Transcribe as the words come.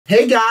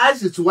Hey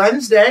guys, it's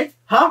Wednesday.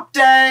 Hump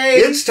Day!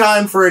 It's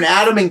time for an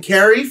Adam and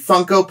Carrie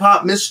Funko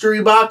Pop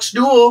Mystery Box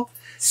Duel.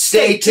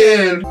 Stay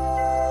tuned. Well,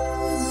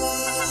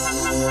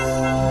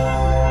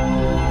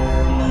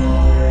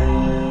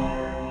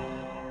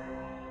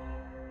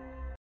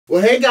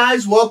 hey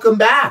guys, welcome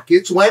back.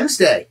 It's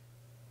Wednesday.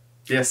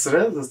 Yes, it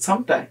is. It's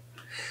Hump Day.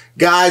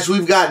 Guys,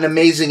 we've got an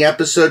amazing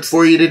episode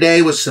for you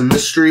today with some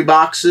mystery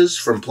boxes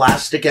from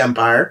Plastic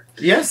Empire.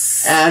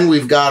 Yes. And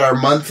we've got our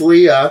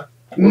monthly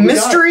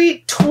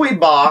mystery toy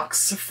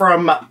box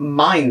from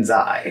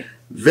Mindzai.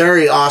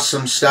 Very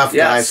awesome stuff,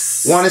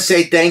 guys. Want to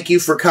say thank you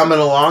for coming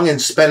along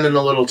and spending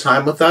a little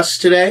time with us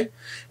today.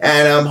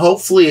 And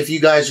hopefully, if you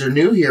guys are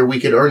new here, we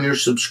could earn your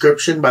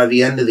subscription by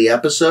the end of the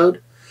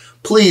episode.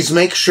 Please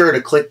make sure to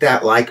click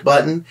that like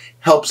button.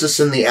 Helps us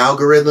in the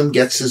algorithm,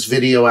 gets this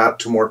video out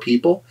to more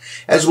people.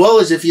 As well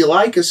as if you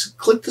like us,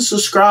 click the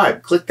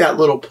subscribe. Click that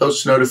little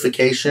post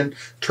notification.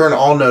 Turn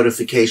all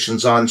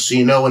notifications on so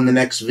you know when the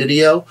next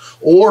video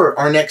or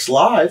our next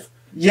live.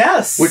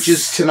 Yes. Which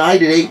is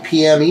tonight at 8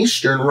 p.m.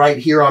 Eastern right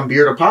here on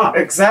Beard of Pop.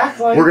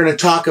 Exactly. We're going to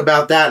talk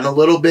about that in a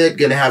little bit.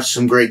 Going to have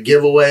some great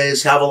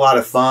giveaways. Have a lot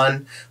of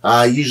fun.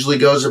 Usually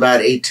goes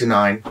about 8 to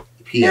 9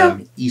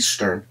 p.m.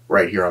 Eastern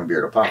right here on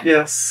Beard of Pop.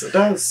 Yes, it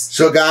does.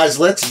 So guys,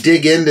 let's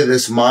dig into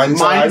this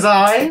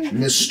Mindzai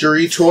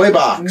mystery toy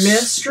box.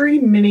 Mystery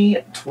mini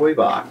toy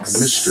box. A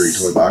mystery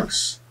toy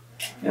box.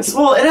 Yes,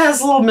 well, it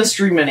has little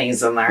mystery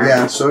minis in there.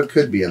 Yeah, so it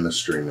could be a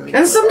mystery mini.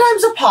 And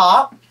sometimes a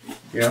pop.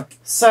 Yeah.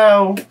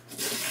 So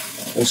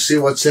we'll see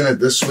what's in it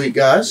this week,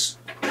 guys.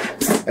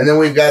 And then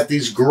we've got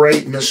these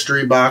great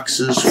mystery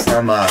boxes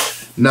from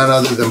none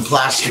other than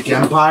Plastic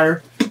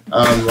Empire.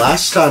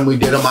 Last time we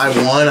did them, I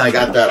won. I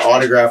got that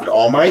autographed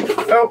All Might.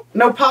 Oh,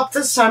 no pop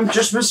this time,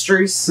 just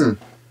mysteries.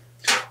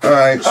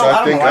 Alright, so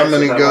I think I'm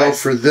going to go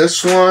for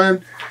this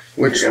one,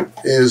 which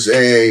is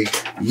a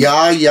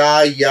Ya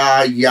Ya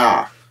Ya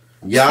Ya.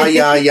 Ya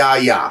Ya Ya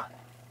Ya.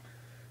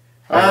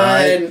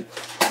 Alright.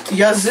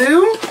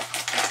 Yazoo.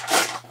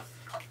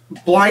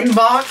 Blind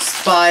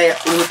box by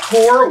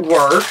Liquor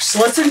Works.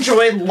 Let's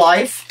enjoy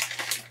life.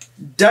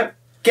 Duck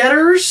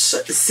Getters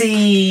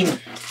see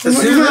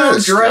Zulu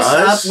dressed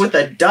up with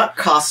a duck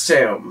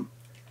costume.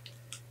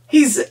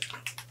 He's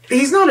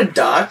not a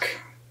duck.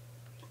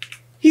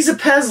 He's a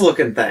Pez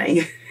looking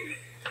thing.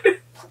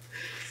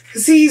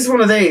 See, he's one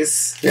of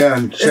these. Yeah,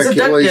 and check it.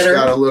 He's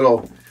got a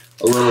little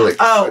okay.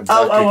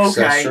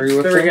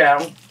 There we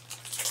go.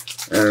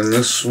 And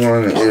this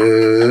one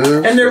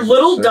is. And their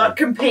little duck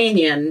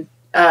companion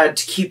to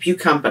keep you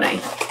company.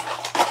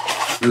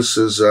 This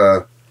is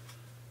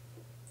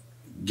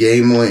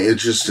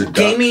it's just a duck.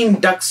 Gaming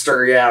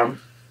Duckster, yeah.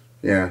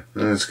 Yeah,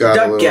 and it's got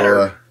duck a little...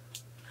 getter.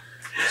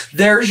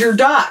 There's your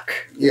duck.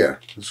 Yeah,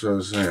 that's what I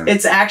was saying.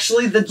 It's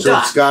actually the duck. So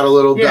it's got a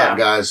little duck,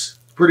 guys.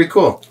 Pretty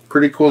cool.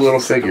 Pretty cool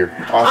little figure.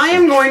 Awesome. I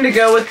am going to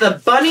go with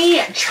the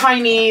Bunny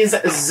Chinese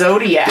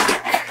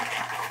Zodiac.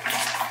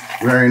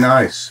 Very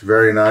nice.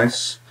 Very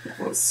nice.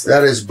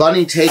 That is,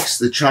 Bunny takes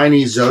the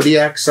Chinese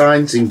Zodiac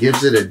signs and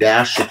gives it a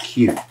dash of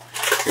cute.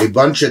 A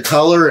bunch of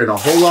color and a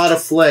whole lot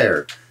of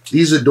flair.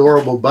 These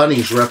adorable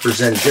bunnies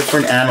represent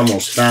different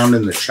animals found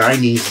in the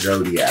Chinese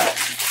Zodiac.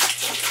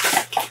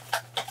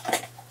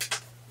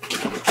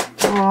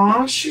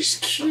 Aw, she's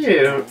cute.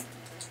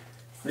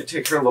 Let me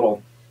take her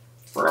little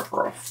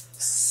wrapper off.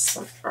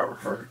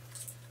 There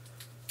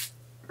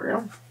we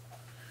go.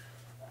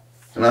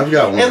 And I've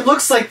got one. It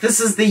looks like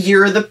this is the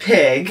year of the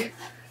pig.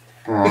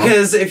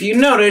 Because if you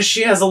notice,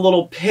 she has a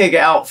little pig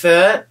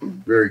outfit.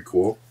 Very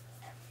cool.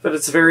 But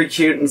it's very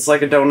cute, and it's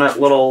like a donut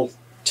little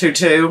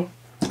tutu.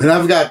 And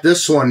I've got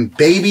this one,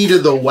 Baby to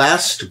the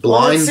West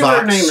Blind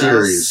Box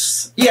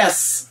Series.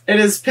 Yes, it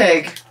is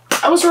Pig.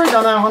 I was right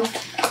on that one.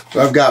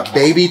 So I've got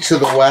Baby to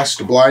the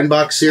West Blind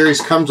Box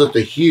Series. Comes with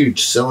a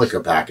huge silica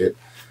packet.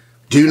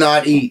 Do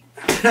not eat.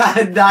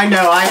 I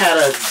know, I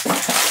had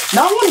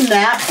not one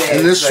that big.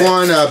 And this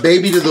one,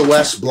 Baby to the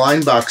West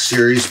Blind Box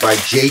Series by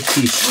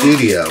JT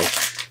Studio.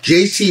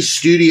 JT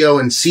Studio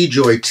and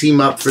Seajoy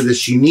team up for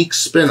this unique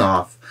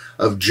spin-off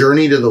of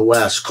Journey to the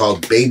West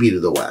called Baby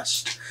to the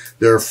West.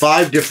 There are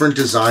 5 different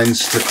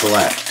designs to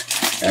collect,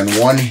 and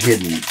one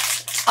hidden.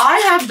 I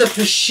have the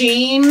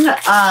Pasheen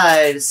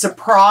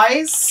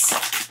Surprise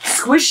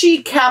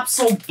Squishy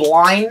Capsule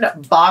Blind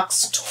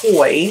Box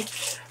Toy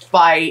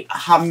by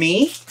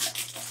Hami.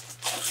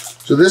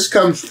 So this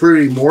comes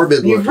pretty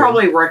morbid looking. You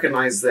probably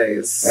recognize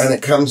these. And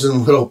it comes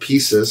in little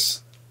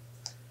pieces.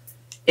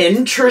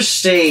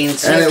 Interesting.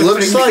 So and it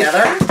looks like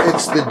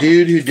it's the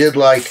dude who did,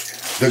 like,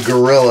 the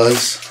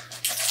gorillas.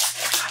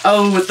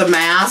 Oh, with the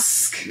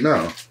mask?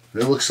 No.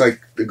 It looks like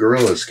the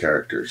Gorillas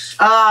characters.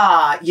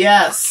 Ah,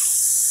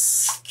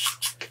 yes.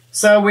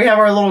 So we have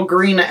our little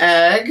green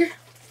egg.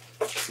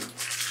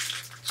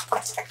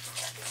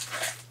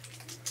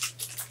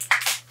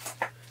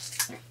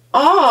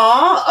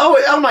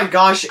 Oh my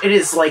gosh, it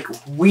is like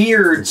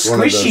weird, it's squishy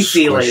one of those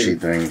feeling. Squishy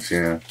things,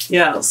 yeah.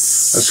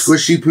 Yes. A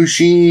squishy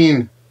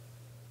Pusheen.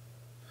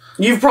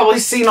 You've probably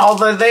seen all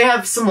the, they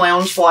have some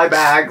Loungefly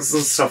bags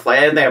and stuff like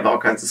that. They have all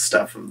kinds of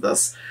stuff of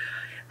this.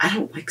 I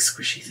don't like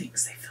squishy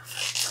things. They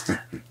feel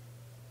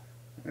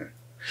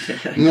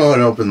I'm going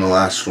to open the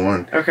last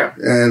one. Okay.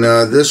 And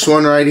this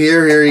one right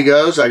here, here he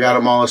goes. I got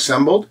him all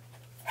assembled.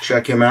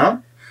 Check him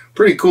out.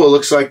 Pretty cool.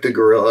 Looks like the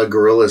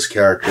Gorillaz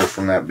character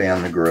from that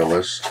band, the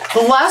Gorillaz.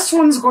 The last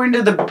one's going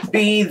to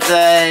be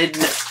the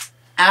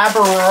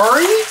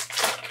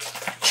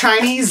Aberori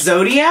Chinese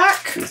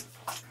Zodiac.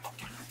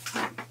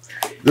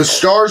 The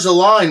stars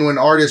align when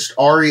artist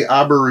Ari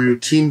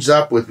Abaru teams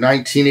up with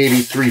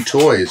 1983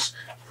 Toys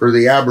for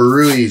the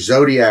Aberui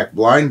Zodiac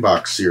Blind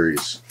Box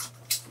series.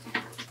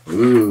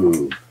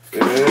 Ooh.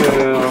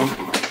 Ew.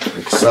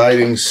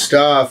 Exciting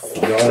stuff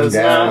going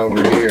down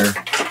over here.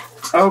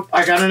 Oh,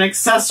 I got an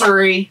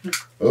accessory.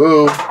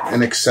 Ooh,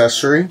 an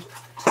accessory.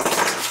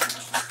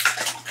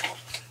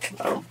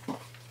 Oh.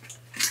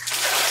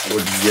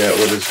 What'd you get?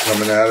 What is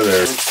coming out of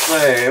there?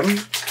 Same.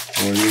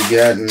 What are you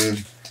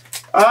getting?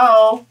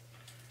 Oh.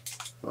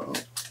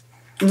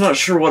 I'm not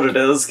sure what it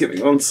is. Give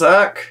me one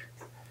sec.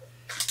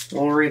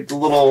 We'll read the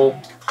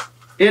little...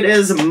 It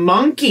is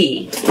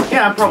Monkey.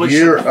 Yeah, I probably should.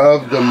 Year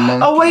of the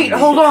Monkey. Oh, wait,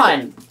 hold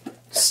on.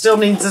 Still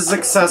needs his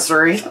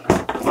accessory.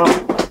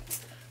 Oh.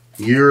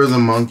 Year of the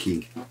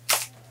Monkey.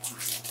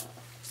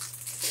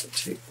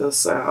 Take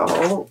this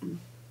out.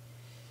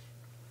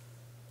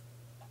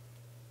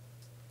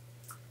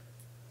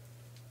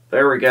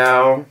 There we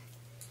go.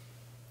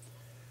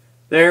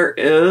 There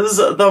is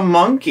the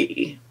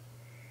monkey.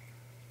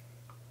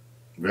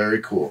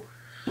 Very cool.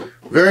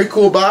 Very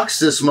cool box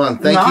this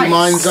month. Thank you,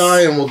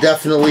 Mindzai, and we'll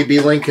definitely be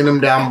linking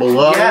them down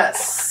below.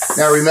 Yes.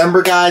 Now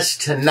remember, guys,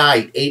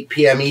 tonight, 8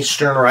 p.m.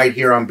 Eastern, right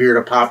here on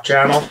BeardofPOP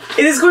channel.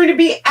 It is going to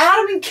be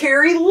Adam and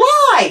Carrie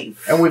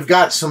live. And we've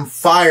got some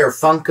fire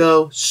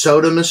Funko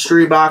soda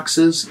mystery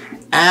boxes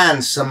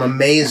and some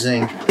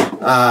amazing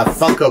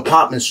Funko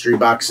Pop mystery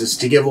boxes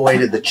to give away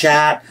to the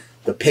chat,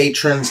 the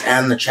patrons,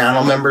 and the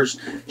channel members.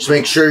 Just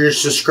make sure you're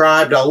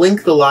subscribed. I'll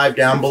link the live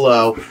down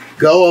below.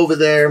 Go over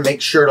there, make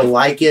sure to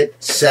like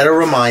it, set a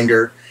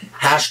reminder,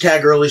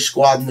 hashtag Early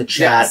Squad in the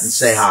chat, and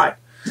say hi.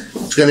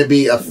 It's going to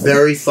be a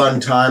very fun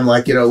time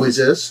like it always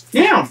is.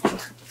 Yeah.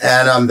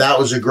 And that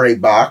was a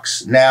great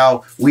box.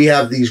 Now, we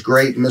have these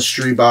great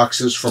mystery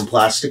boxes from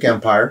Plastic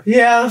Empire.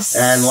 Yes.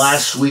 And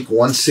last week,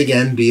 once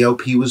again,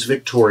 BOP was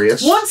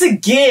victorious. Once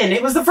again.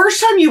 It was the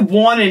first time you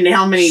won in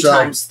how many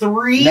times?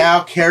 3?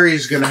 Now,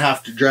 Carrie's going to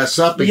have to dress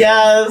up again.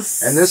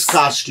 Yes. And this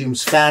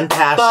costume's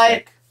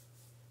fantastic. But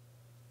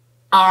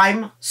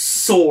I'm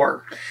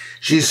sore.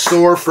 She's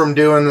sore from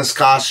doing this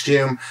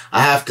costume.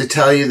 I have to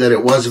tell you that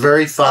it was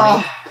very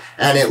funny.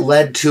 And it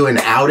led to an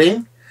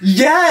outing.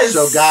 Yes.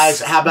 So,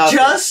 guys, how about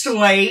just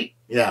wait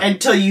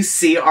until you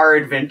see our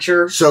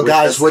adventure. So,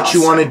 guys, what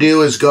you want to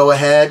do is go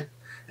ahead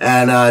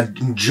and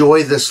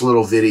enjoy this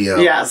little video.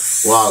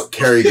 Yes. While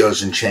Carrie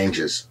goes and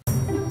changes.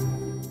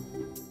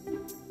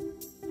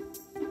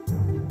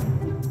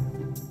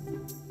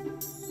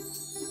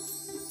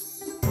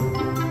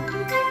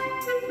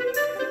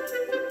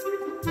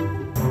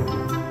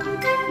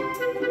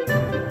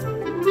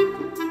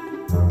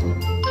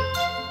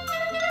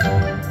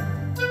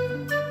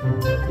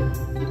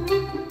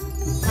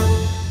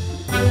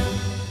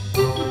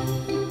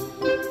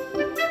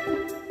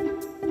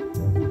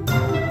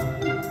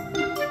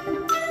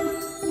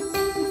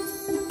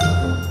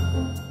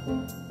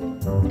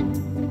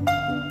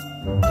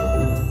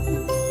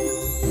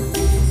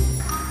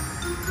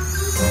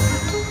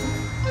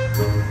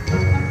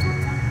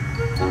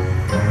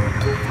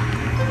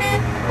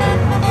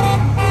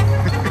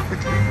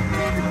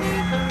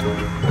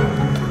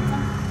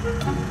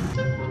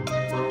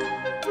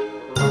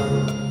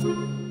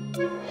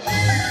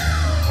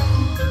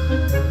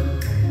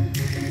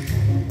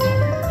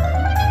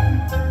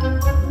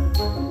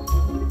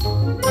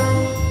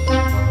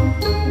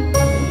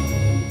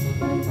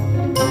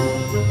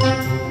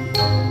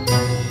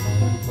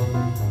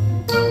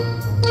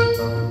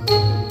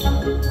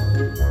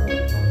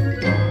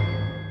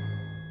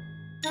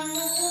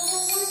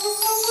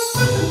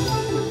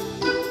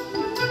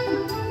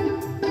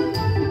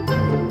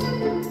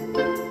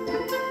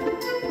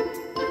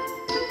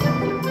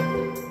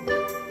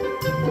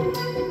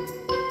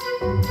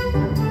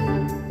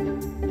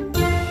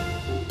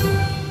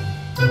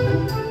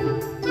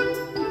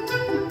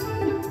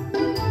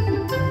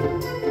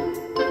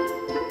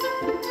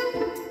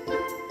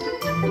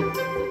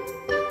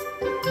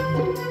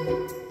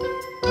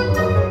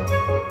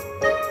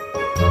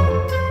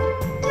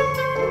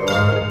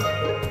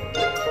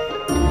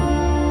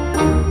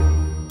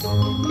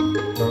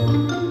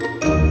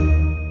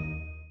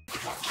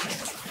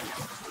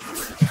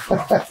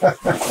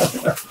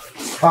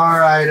 All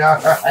right.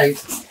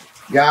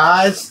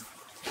 Guys,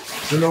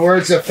 in the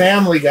words of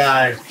Family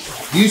Guy,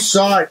 you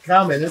saw it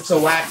coming. It's a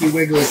wacky,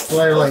 wiggly,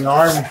 flailing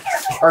arm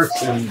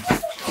person,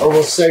 or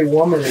we'll say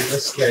woman in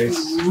this case.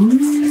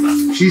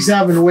 She's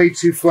having way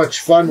too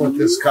much fun with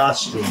this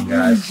costume,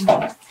 guys.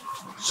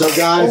 So,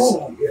 guys...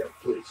 yeah,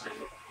 please.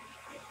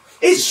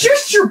 It's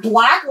just your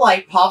black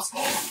light, Pops.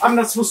 I'm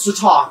not supposed to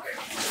talk.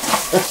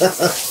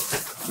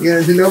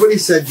 Yeah, nobody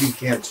said you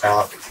can't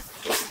talk.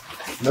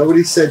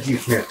 Nobody said you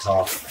can't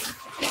talk.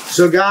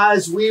 So,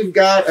 guys, we've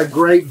got a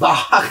great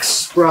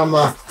box from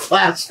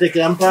Plastic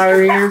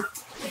Empire here.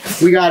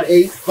 We got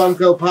 8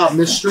 Funko Pop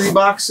mystery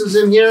boxes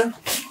in here.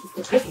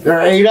 There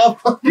are 8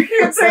 of them. You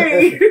can't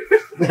say.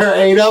 There are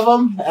 8 of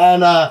them,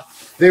 and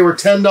they were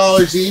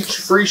 $10 each,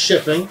 free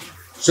shipping.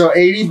 So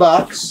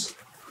 $80.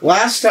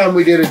 Last time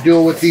we did a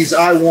duel with these,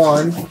 I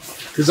won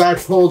because I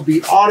pulled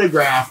the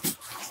autograph.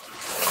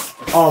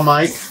 Oh,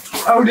 Mike.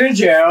 Oh, did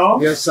you?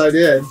 Yes, I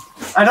did.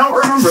 I don't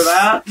remember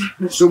that.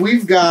 So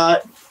we've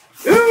got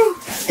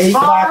 8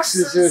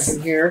 boxes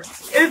in here.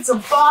 It's a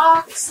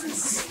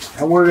box.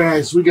 And we're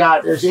gonna,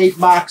 there's 8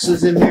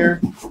 boxes in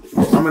here.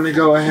 I'm gonna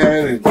go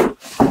ahead and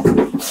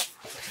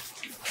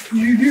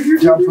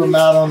dump them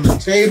out on the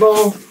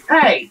table.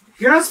 Hey,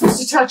 you're not supposed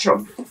to touch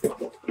them.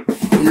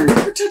 You're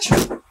touching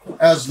them.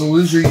 As the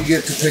loser, you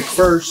get to pick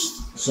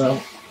first.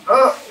 So.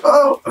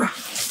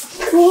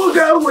 We'll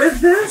go with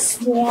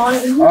this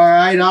one. All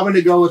right, I'm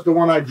gonna go with the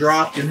one I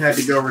dropped and had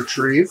to go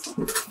retrieve.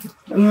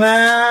 And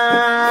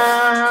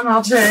then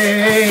I'll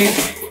take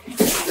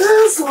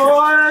this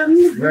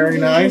one. Very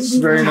nice,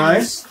 very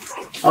nice.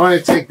 I'm going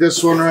to take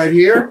this one right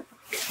here.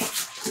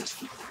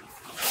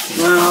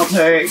 Then I'll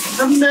take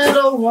the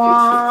middle one.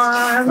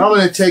 I'm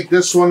going to take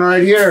this one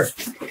right here.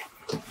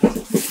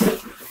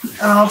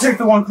 And I'll take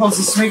the one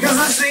closest to me because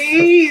it's the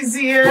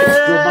easiest.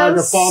 So by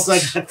default, I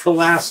got the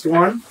last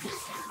one.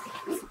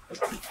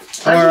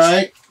 All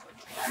right.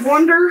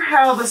 Wonder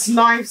how this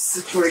knife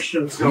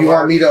situation is going to work. You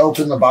want me to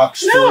open the box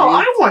for you? No,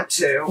 I want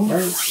to.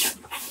 Right.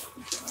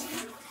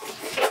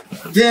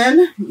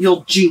 Then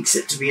you'll jinx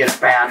it to be a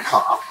bad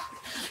cop.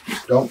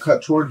 Don't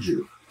cut towards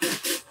you.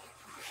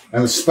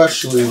 And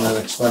especially in an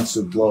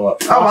expensive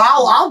blow-up.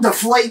 Oh, I'll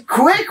deflate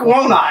quick,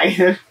 won't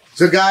I?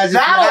 So guys, if you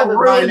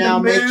haven't by now,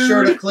 make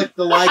sure to click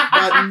the like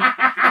button.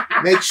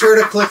 Make sure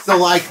to click the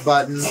like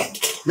button.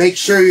 Make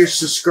sure you're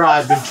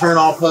subscribed and turn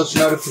all post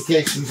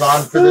notifications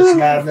on for this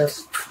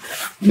madness.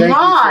 Thank you for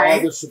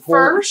all the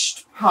support.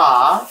 First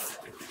pop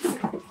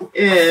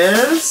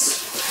is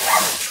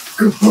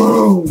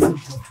kaboom.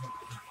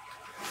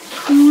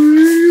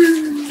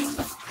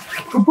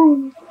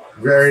 Kaboom.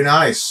 Very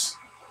nice.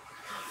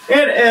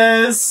 It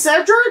is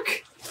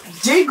Cedric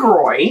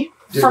Diggory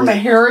from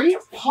Harry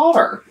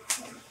Potter.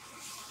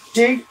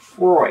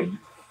 Diggory.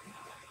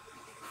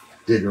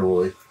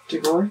 Diggory.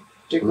 Diggory?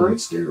 Diggory?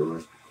 It's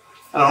Diggory.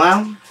 I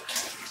don't know.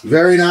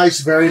 Very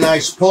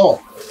nice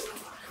pull.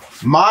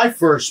 My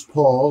first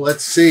pull,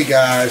 let's see,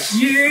 guys.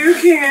 You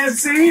can't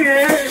see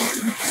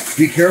it.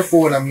 Be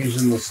careful when I'm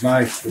using this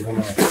knife because I'm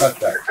going to cut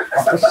that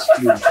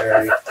costume,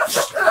 Harry.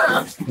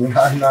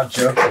 I'm not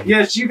joking.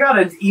 Yes, you got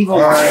an evil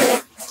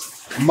eye.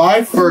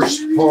 My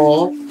first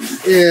pull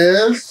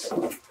is...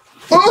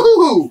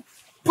 Ooh!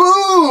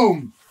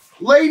 Boom!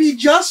 Lady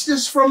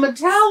Justice from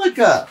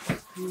Metallica.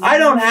 I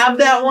don't have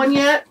that one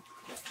yet.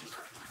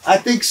 I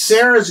think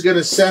Sarah's going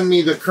to send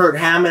me the Kurt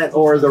Hammett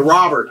or the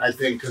Robert, I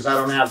think, because I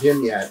don't have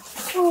him yet.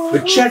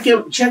 But check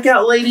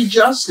out Lady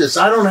Justice.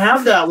 I don't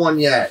have that one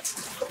yet.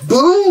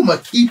 Boom! A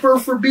keeper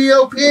for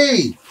BOP.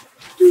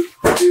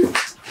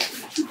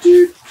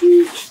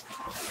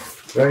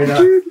 Very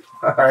nice.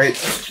 All right.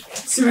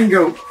 See if we can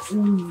go.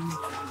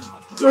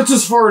 It's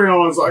just 40 on.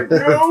 I was like,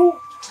 no.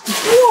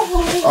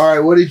 All right,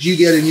 what did you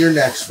get in your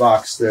next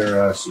box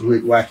there,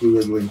 Wacky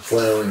Wiggling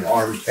Flailing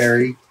Arm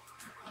Carry?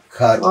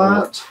 Cut.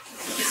 What?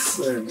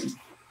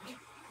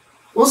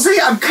 Well, see,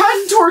 I'm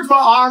cutting towards my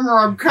arm or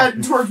I'm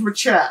cutting towards my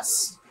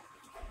chest.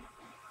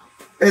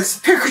 It's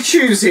pick or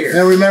choose here.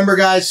 And remember,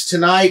 guys,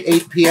 tonight,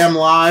 8 p.m.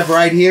 live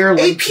right here.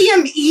 8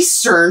 p.m.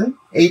 Eastern.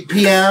 8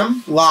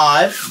 p.m.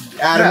 live.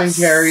 Adam and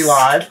Carrie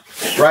live.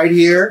 Right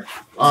here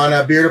on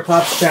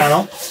BeardofPOP's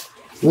channel.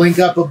 Link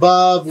up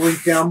above,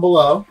 link down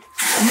below.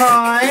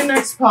 My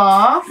next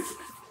pop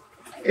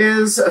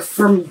is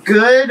from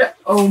Good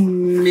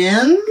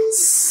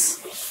Omens.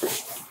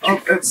 Oh,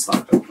 it's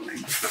not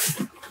opening.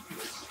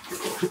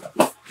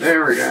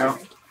 There we go.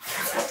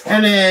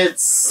 And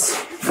it's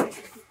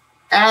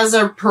as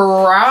a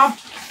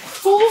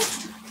parapple.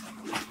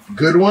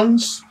 Good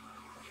ones?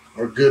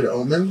 Or Good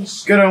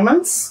Omens? Good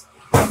Omens?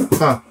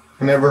 Huh.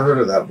 I never heard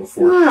of that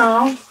before.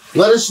 Wow.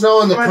 Let us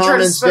know in the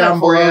comments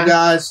down below,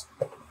 guys.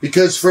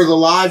 Because for the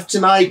live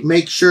tonight,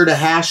 make sure to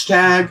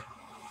hashtag.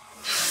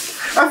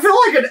 I feel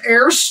like an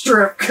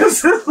airstrip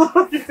because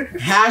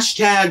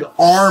hashtag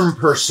arm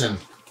person.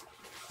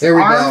 There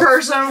we go. Arm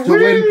person. To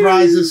win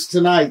prizes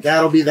tonight,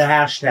 that'll be the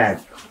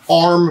hashtag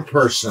arm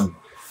person.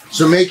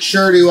 So make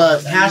sure to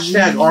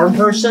hashtag arm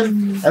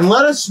person and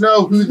let us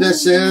know who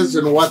this is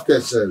and what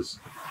this is.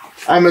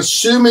 I'm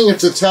assuming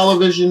it's a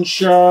television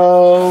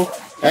show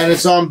and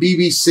it's on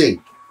BBC.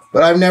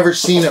 But I've never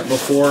seen it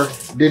before.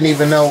 Didn't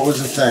even know it was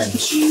a thing.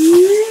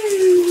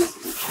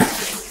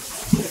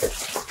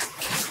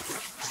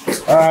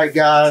 All right,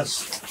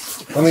 guys.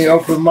 Let me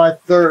open my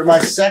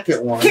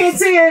second one. Can't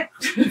see it.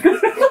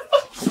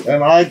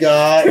 And I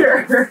got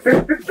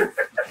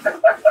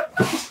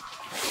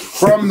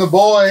from the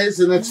boys,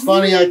 and it's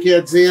funny I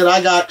can't see it. I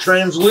got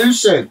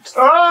translucent.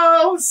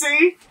 Oh,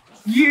 see.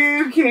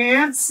 You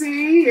can't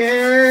see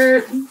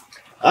it.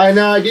 I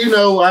know, I do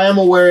know, I am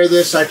aware of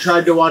this. I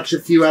tried to watch a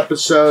few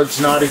episodes,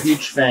 not a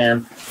huge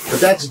fan. But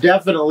that's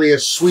definitely a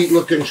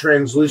sweet-looking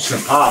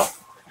translucent pop.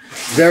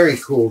 Very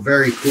cool,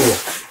 very cool.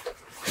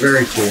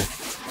 Very cool.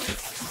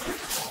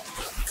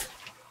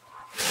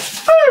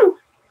 Woo!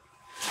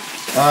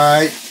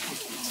 Alright.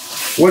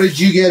 What did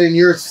you get in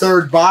your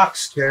third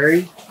box,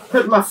 Carrie?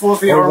 Put my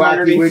fluffy or arm wacky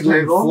underneath the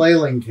wiggling table.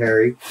 flailing,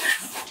 Carrie.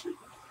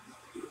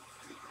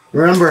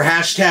 Remember,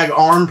 hashtag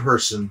arm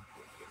person.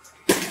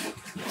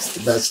 It's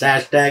the best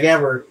hashtag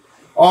ever.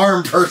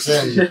 Arm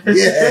person.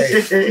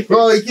 Yay.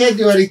 Well, you can't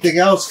do anything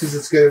else because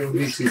it's going to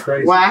be too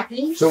crazy.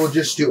 Wacky. So we'll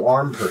just do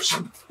arm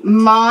person.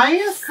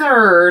 My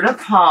third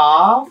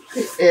pop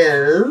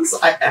is...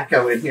 I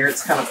echo in here.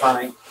 It's kind of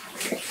funny.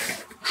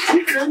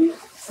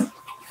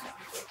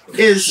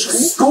 Is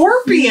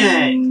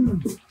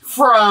Scorpion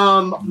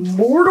from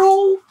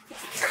Mortal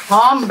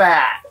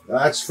Kombat.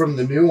 That's from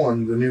the new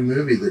one, the new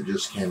movie that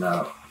just came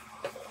out.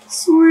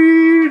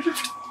 Sweet.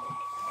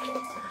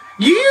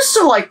 You used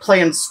to like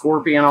playing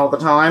Scorpion all the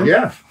time.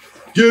 Yeah.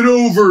 Get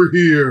over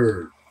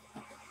here.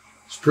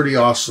 It's a pretty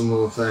awesome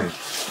little thing.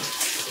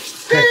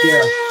 Heck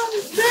yeah.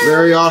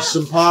 Very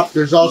awesome pop.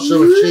 There's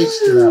also a chase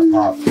to that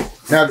pop.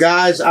 Now,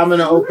 guys, I'm going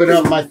to open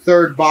up my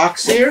third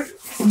box here.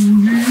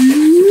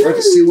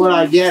 Let's see what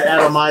I get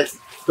out of my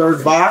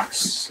third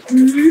box.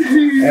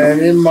 And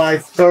in my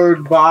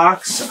third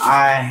box,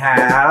 I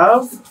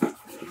have...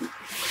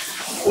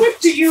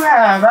 What do you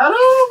have, Adam?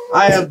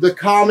 I have the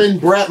common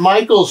Bret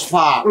Michaels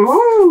pop.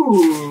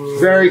 Ooh.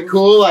 Very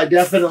cool. I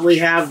definitely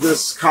have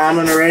this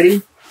common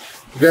already.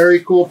 Very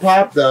cool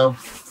pop, though.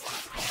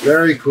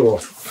 Very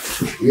cool.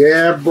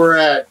 Yeah,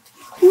 Bret.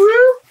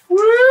 Whoop,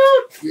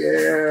 whoop.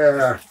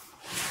 Yeah.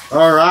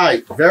 All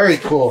right. Very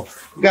cool.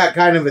 We got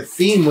kind of a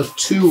theme with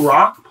 2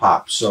 rock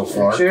pops so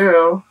far.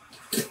 True.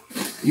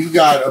 You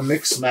got a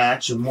mixed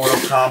match of Mortal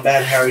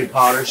Kombat, Harry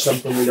Potter,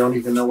 something we don't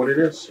even know what it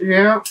is.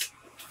 Yeah.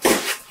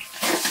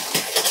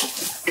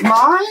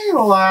 My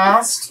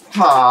last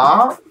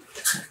pop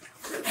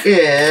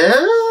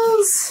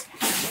is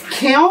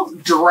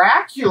Count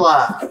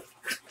Dracula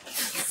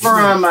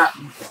from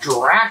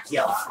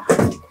Dracula.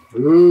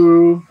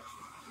 Ooh.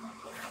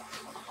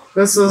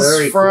 This is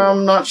Very from,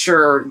 cool. not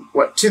sure,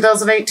 what,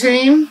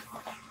 2018?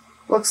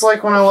 Looks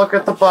like when I look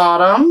at the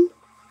bottom.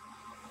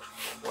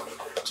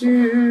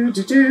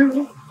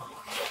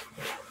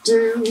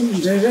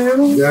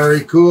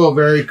 Very cool,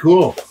 very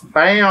cool.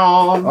 Bam.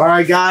 All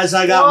right, guys,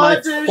 I got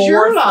What my is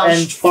your 4th and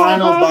last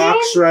final pop?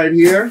 box right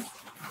here.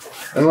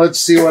 And let's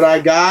see what I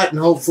got, and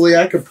hopefully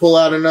I can pull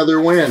out another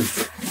win.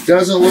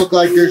 Doesn't look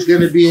like there's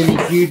going to be any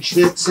huge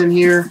hits in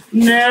here.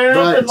 No,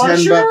 But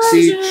unless $10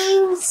 each.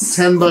 yours.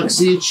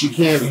 $10 each, you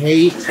can't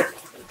hate.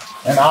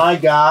 And I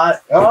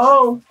got,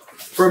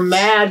 from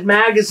Mad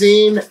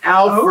Magazine,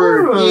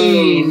 Alfred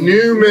E.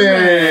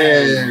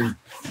 Newman.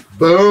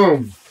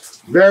 Boom.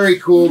 Very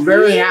cool.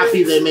 Very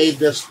happy they made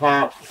this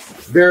pop.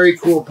 Very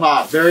cool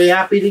pop. Very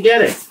happy to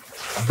get it.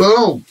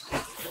 Boom.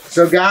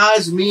 So,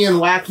 guys, me and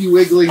Wacky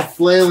Wiggling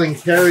Flailing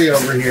Carrie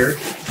over here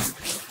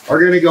are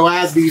going to go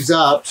add these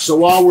up. So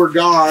while we're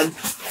gone,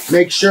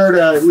 make sure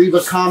to leave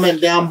a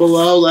comment down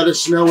below. Let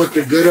us know what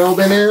the good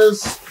omen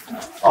is.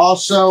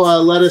 Also,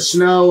 let us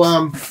know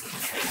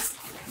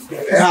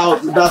how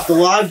about the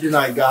live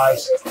tonight,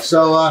 guys.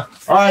 So, all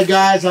right,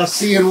 guys, I'll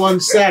see you in 1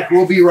 sec.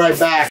 We'll be right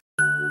back.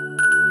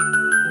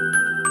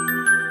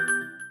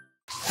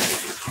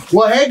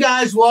 Well, hey,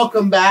 guys,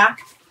 welcome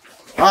back.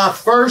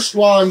 First,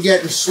 while I'm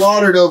getting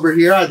slaughtered over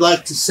here, I'd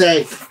like to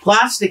say,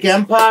 Plastic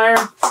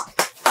Empire,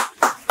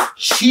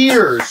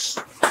 cheers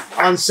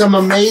on some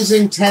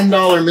amazing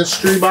 $10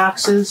 mystery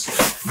boxes.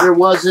 There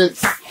wasn't,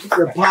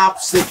 the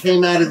pops that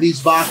came out of these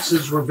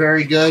boxes were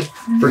very good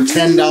for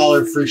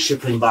 $10 free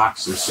shipping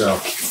boxes. So,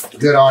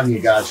 good on you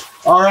guys.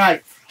 All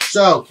right,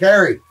 so,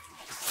 Carrie,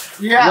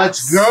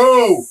 let's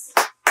go.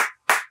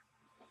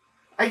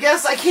 I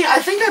guess I can't. I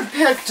think I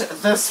picked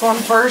this one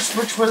first,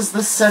 which was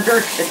the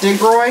Cedric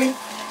Digroy,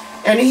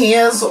 and he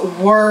is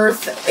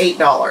worth $8.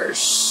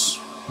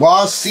 Well,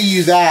 I'll see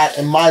you that.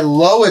 And my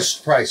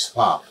lowest price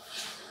pop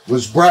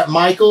was Bret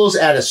Michaels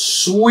at a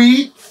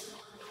sweet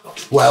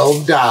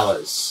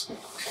 $12.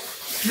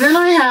 Then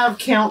I have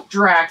Count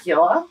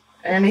Dracula,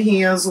 and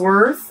he is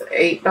worth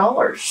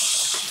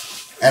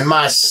 $8. And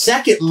my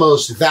second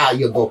most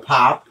valuable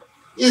pop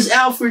is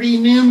Alfred E.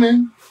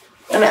 Newman.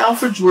 And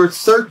Alfred's worth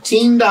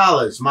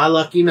 $13, my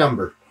lucky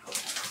number.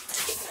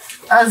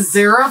 A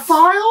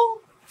Xerophile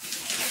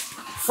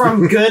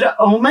from Good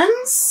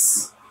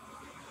Omens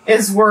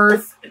is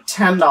worth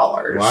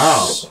 $10.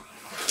 Wow.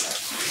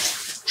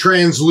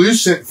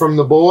 Translucent from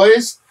the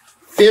boys,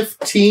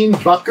 15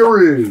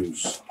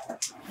 buckaroos.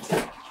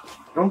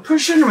 Don't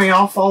push into me,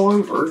 I'll fall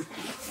over.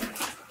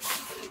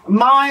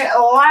 My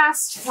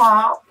last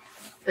pop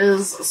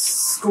is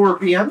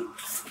Scorpion,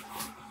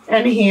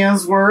 and he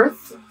is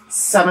worth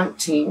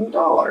 $17.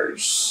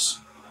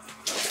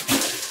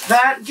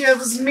 That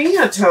gives me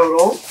a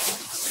total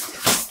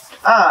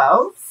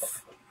of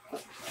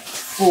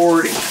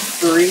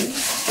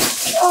 $43.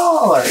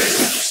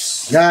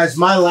 Guys,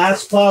 my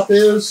last pop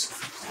is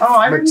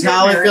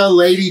Metallica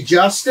Lady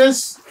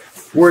Justice,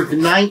 worth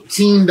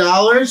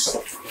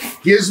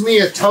 $19. Gives me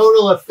a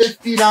total of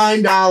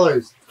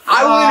 $59.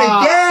 I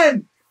win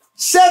again!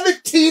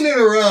 17 in a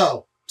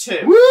row. 2.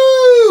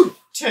 Woo!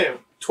 2.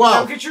 12.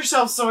 Don't get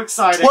yourself so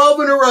excited.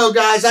 12 in a row,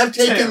 guys. I've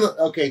taken...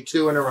 Okay,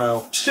 2 in a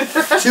row. 2 in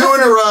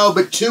a row,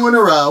 but 2 in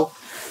a row.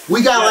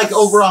 We got like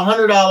over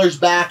 $100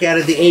 back out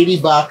of the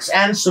 $80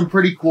 and some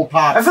pretty cool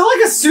pops. I feel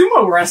like a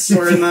sumo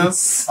wrestler in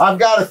this. I've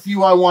got a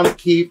few I want to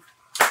keep.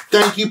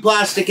 Thank you,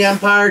 Plastic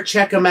Empire.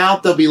 Check them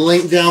out. They'll be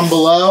linked down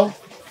below.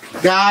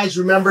 Guys,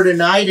 remember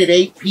tonight at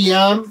 8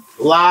 p.m.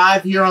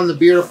 live here on the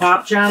Beard of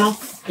Pop channel,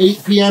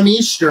 8 p.m.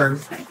 Eastern.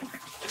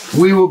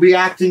 We will be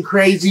acting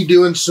crazy,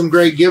 doing some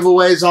great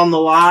giveaways on the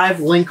live.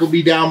 Link will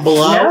be down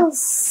below.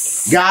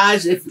 Yes.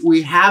 Guys, if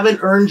we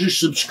haven't earned your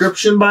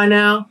subscription by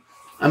now,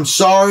 I'm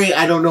sorry.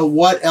 I don't know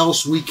what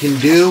else we can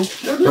do.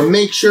 But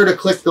make sure to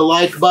click the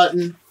like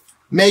button.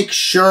 Make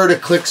sure to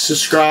click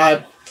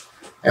subscribe.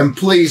 And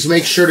please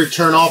make sure to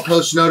turn all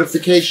post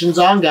notifications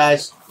on,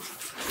 guys.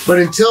 But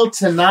until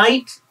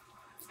tonight,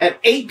 at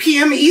 8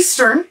 p.m.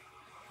 Eastern,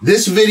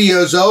 this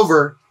video's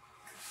over.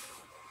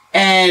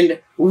 And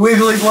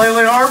wiggly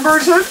flailing arm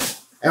person.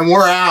 And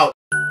we're out.